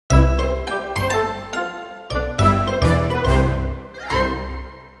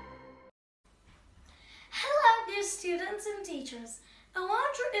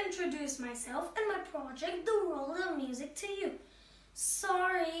myself and my project, The World of Music to You.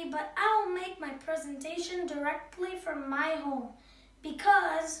 Sorry, but I'll make my presentation directly from my home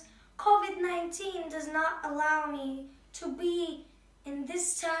because COVID-19 does not allow me to be in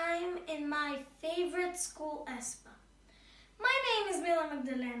this time in my favorite school, ESPA. My name is Mila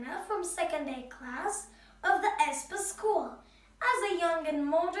Magdalena from 2nd A class of the ESPA school. As a young and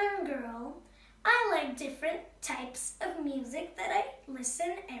modern girl, I like different types of music that I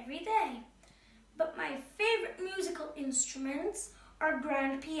listen every day. But my favorite musical instruments are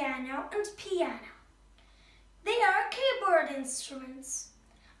grand piano and piano. They are keyboard instruments.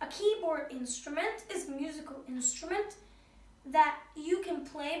 A keyboard instrument is a musical instrument that you can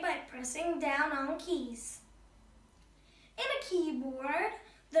play by pressing down on keys. In a keyboard,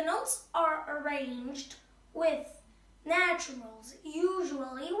 the notes are arranged with naturals,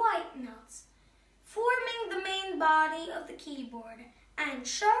 usually white notes, forming the main body of the keyboard, and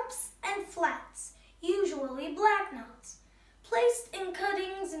sharps and flats, usually black notes, placed in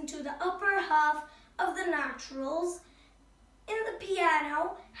cuttings into the upper half of the naturals. In the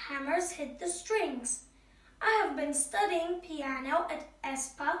piano, hammers hit the strings. I have been studying piano at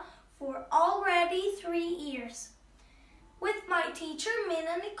ESPA for already 3 years with my teacher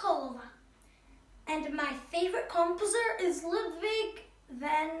Mila, and my favorite composer is Ludwig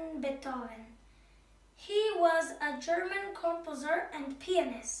van Beethoven. He was a German composer and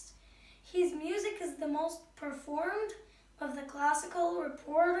pianist. His music is the most performed of the classical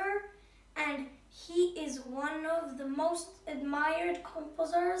repertoire, and he is one of the most admired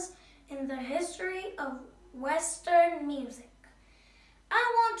composers in the history of Western music.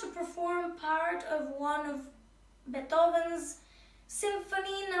 I want to perform part of one of Beethoven's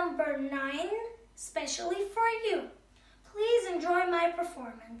Symphony No. 9, specially for you. Please enjoy my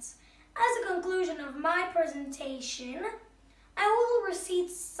performance. As a conclusion of my presentation, I will recite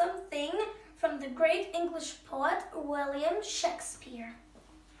something from the great English poet William Shakespeare.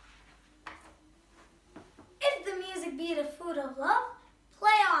 If the music be the food of love,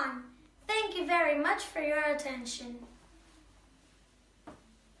 play on. Thank you very much for your attention.